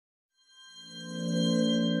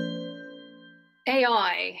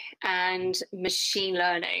AI and machine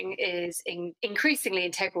learning is increasingly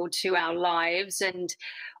integral to our lives and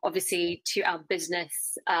obviously to our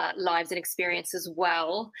business lives and experience as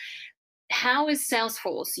well. How is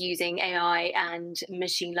Salesforce using AI and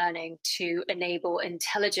machine learning to enable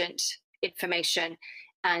intelligent information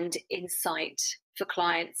and insight for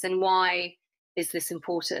clients? And why is this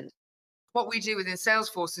important? What we do within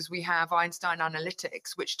Salesforce is we have Einstein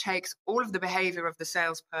Analytics, which takes all of the behavior of the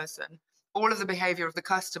salesperson, all of the behavior of the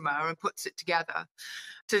customer, and puts it together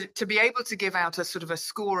to be able to give out a sort of a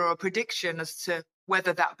score or a prediction as to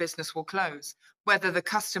whether that business will close, whether the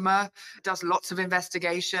customer does lots of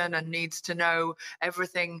investigation and needs to know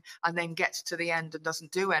everything and then gets to the end and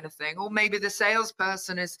doesn't do anything, or maybe the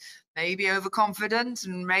salesperson is maybe overconfident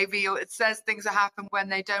and maybe it says things that happen when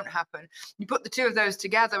they don't happen. You put the two of those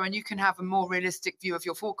together and you can have a more realistic view of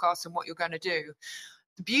your forecast and what you're going to do.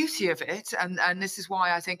 The beauty of it, and this is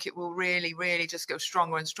why I think it will really, really just go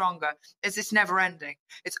stronger and stronger, is it's never ending.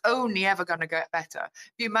 It's only ever going to get better.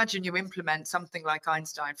 If you imagine you implement something like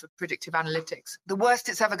Einstein for predictive analytics, the worst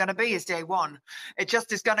it's ever going to be is day one. It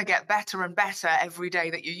just is going to get better and better every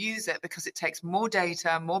day that you use it because it takes more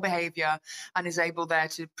data, more behavior, and is able there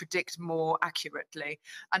to predict more accurately.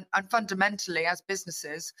 And fundamentally, as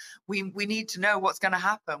businesses, we need to know what's going to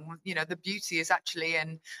happen. You know, the beauty is actually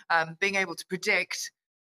in being able to predict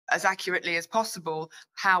as accurately as possible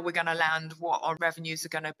how we're going to land, what our revenues are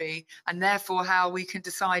going to be, and therefore how we can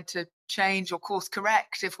decide to change or course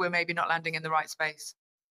correct if we're maybe not landing in the right space.